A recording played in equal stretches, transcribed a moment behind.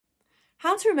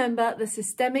How to remember the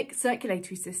systemic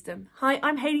circulatory system. Hi,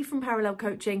 I'm Hayley from Parallel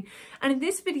Coaching, and in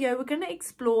this video we're going to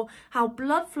explore how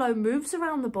blood flow moves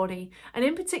around the body, and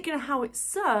in particular how it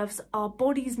serves our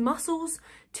body's muscles,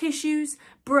 tissues,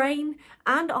 brain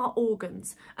and our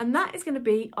organs, and that is going to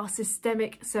be our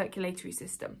systemic circulatory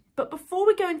system. But before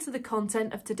we go into the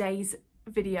content of today's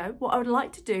video, what I would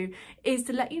like to do is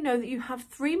to let you know that you have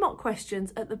 3 mock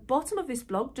questions at the bottom of this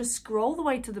blog. Just scroll the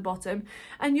way to the bottom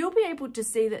and you'll be able to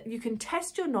see that you can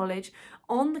test your knowledge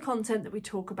on the content that we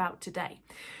talk about today.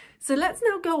 So let's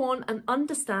now go on and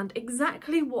understand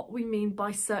exactly what we mean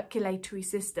by circulatory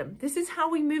system. This is how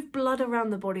we move blood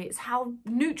around the body. It's how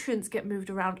nutrients get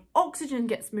moved around, oxygen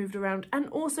gets moved around, and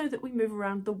also that we move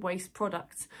around the waste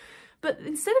products. But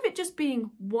instead of it just being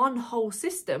one whole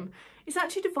system, it's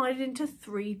actually divided into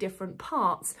 3 different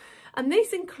parts. And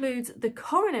this includes the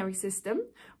coronary system,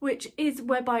 which is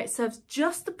whereby it serves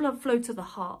just the blood flow to the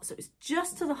heart. So it's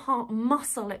just to the heart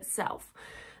muscle itself.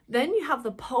 Then you have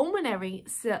the pulmonary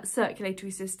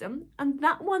circulatory system, and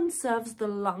that one serves the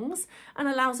lungs and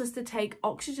allows us to take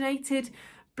oxygenated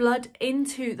blood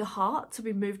into the heart to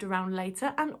be moved around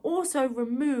later, and also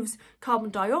removes carbon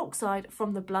dioxide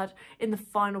from the blood in the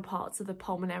final parts of the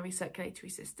pulmonary circulatory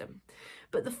system.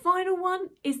 But the final one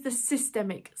is the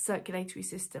systemic circulatory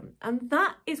system, and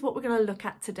that is what we're going to look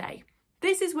at today.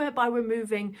 This is whereby we're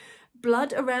moving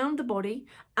blood around the body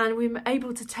and we're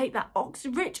able to take that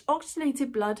rich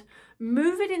oxygenated blood,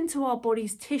 move it into our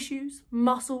body's tissues,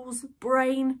 muscles,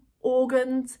 brain,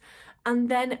 organs, and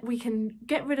then we can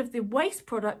get rid of the waste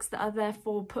products that are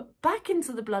therefore put back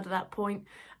into the blood at that point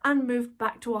and moved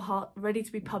back to our heart, ready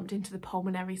to be pumped into the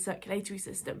pulmonary circulatory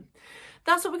system.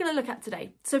 That's what we're going to look at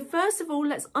today. So first of all,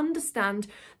 let's understand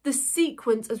the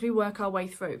sequence as we work our way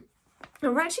through.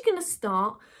 Now we're actually going to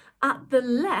start at the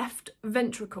left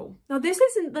ventricle. Now this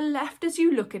isn't the left as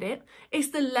you look at it, it's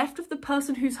the left of the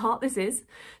person whose heart this is.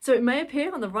 So it may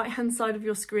appear on the right hand side of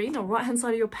your screen or right hand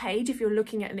side of your page if you're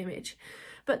looking at an image.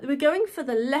 But we're going for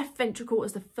the left ventricle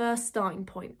as the first starting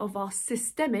point of our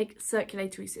systemic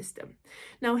circulatory system.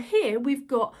 Now here we've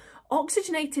got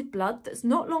oxygenated blood that's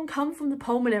not long come from the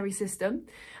pulmonary system,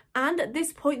 and at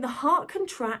this point the heart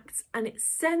contracts and it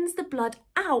sends the blood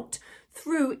out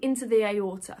through into the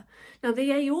aorta. Now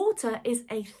the aorta is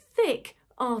a thick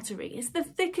artery. It's the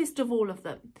thickest of all of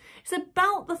them. It's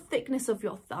about the thickness of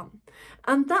your thumb,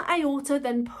 and that aorta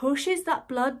then pushes that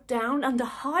blood down under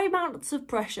high amounts of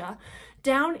pressure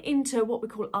down into what we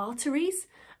call arteries,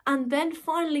 and then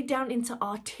finally down into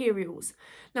arterioles.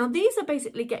 Now these are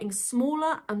basically getting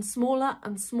smaller and smaller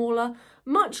and smaller,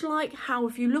 much like how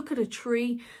if you look at a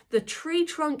tree, the tree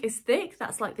trunk is thick,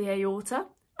 that's like the aorta,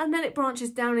 and then it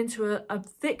branches down into a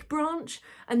thick branch,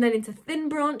 and then into thin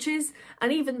branches,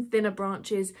 and even thinner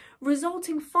branches,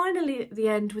 resulting finally at the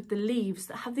end with the leaves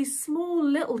that have these small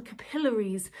little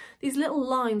capillaries, these little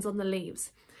lines on the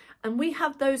leaves. And we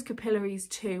have those capillaries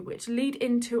too, which lead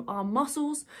into our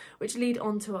muscles, which lead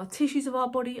onto our tissues of our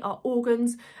body, our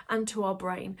organs, and to our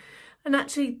brain. And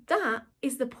actually that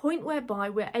is the point whereby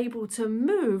we're able to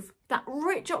move that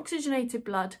rich oxygenated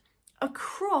blood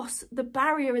across the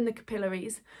barrier in the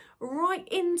capillaries right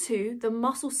into the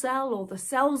muscle cell or the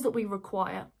cells that we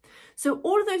require. So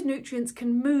all of those nutrients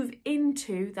can move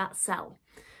into that cell.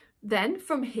 Then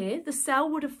from here, the cell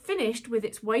would have finished with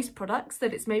its waste products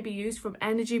that it's maybe used from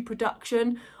energy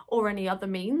production or any other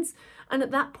means. And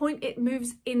at that point, it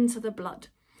moves into the blood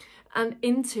and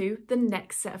into the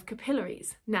next set of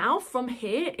capillaries. Now from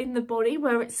here in the body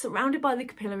where it's surrounded by the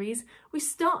capillaries, we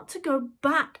start to go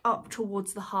back up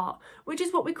towards the heart, which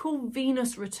is what we call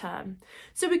venous return.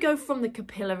 So we go from the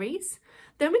capillaries,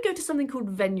 then we go to something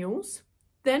called venules,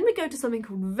 then we go to something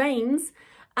called veins,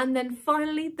 and then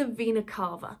finally the vena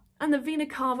cava. And the vena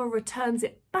cava returns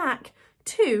it back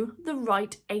to the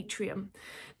right atrium.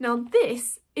 Now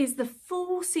this is the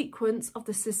full sequence of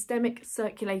the systemic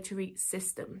circulatory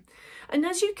system. And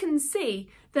as you can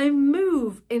see, they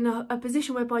move in a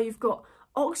position whereby you've got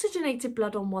oxygenated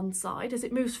blood on one side as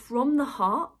it moves from the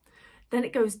heart, then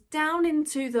it goes down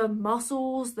into the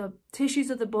muscles, the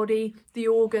tissues of the body, the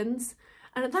organs,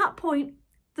 and at that point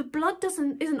the blood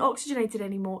isn't oxygenated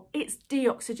anymore, it's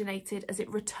deoxygenated as it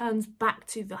returns back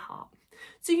to the heart.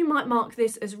 So you might mark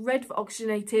this as red for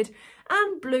oxygenated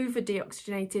and blue for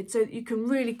deoxygenated so that you can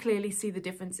really clearly see the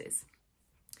differences.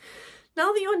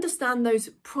 Now that you understand those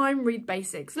primary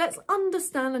basics, let's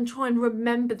understand and try and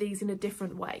remember these in a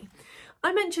different way.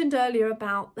 I mentioned earlier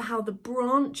about how the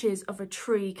branches of a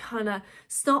tree kind of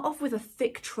start off with a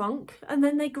thick trunk and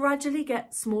then they gradually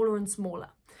get smaller and smaller.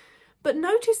 But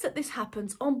notice that this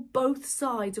happens on both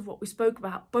sides of what we spoke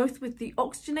about, both with the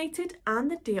oxygenated and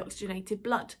the deoxygenated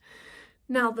blood.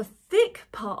 Now the thick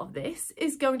part of this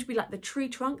is going to be like the tree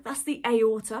trunk, that's the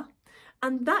aorta,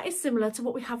 and that is similar to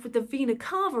what we have with the vena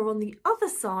cava on the other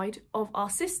side of our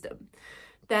system.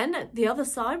 Then at the other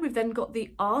side, we've then got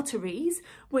the arteries,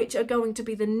 which are going to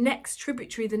be the next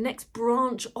tributary, the next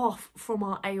branch off from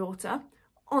our aorta.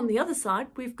 On the other side,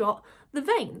 we've got the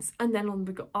veins, and then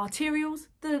we've got arterioles,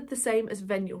 the same as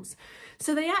venules.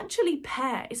 So they actually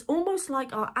pair. It's almost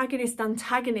like our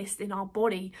agonist-antagonist in our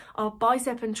body, our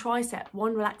bicep and tricep.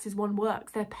 One relaxes, one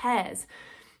works. They're pairs.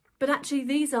 But actually,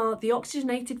 these are the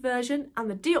oxygenated version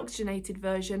and the deoxygenated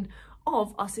version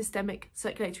of our systemic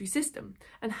circulatory system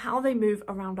and how they move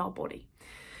around our body.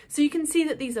 So you can see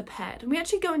that these are paired, and we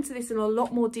actually go into this in a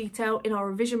lot more detail in our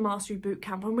Revision Mastery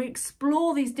Bootcamp when we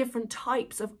explore these different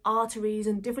types of arteries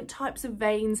and different types of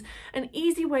veins and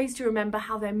easy ways to remember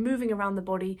how they're moving around the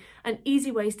body and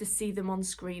easy ways to see them on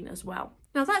screen as well.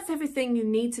 Now that's everything you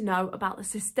need to know about the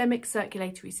systemic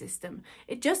circulatory system.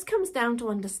 It just comes down to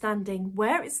understanding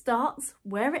where it starts,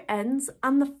 where it ends,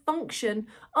 and the function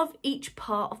of each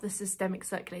part of the systemic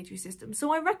circulatory system.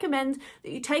 So I recommend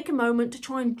that you take a moment to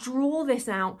try and draw this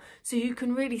out so you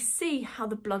can really see how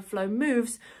the blood flow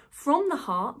moves from the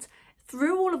heart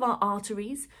through all of our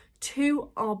arteries to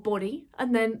our body,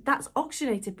 and then that's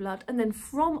oxygenated blood, and then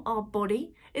from our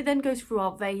body it then goes through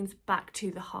our veins back to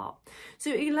the heart.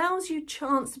 So it allows you a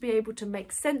chance to be able to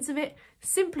make sense of it,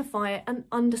 simplify it, and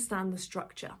understand the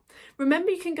structure.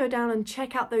 Remember, you can go down and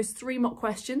check out those 3 mock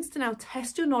questions to now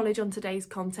test your knowledge on today's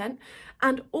content.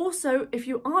 And also, if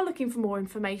you are looking for more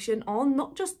information on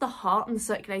not just the heart and the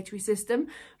circulatory system,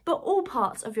 but all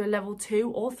parts of your level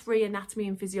 2 or 3 anatomy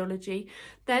and physiology,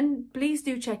 then please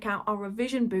do check out our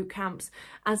revision boot camps,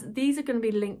 as these are going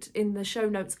to be linked in the show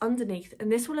notes underneath,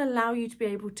 and this will allow you to be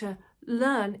able to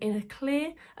learn in a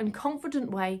clear and confident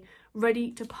way,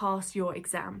 ready to pass your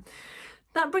exam.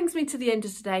 That brings me to the end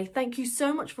of today. Thank you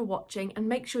so much for watching, and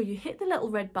make sure you hit the little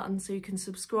red button so you can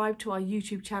subscribe to our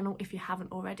YouTube channel if you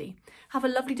haven't already. Have a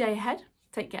lovely day ahead.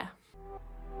 Take care.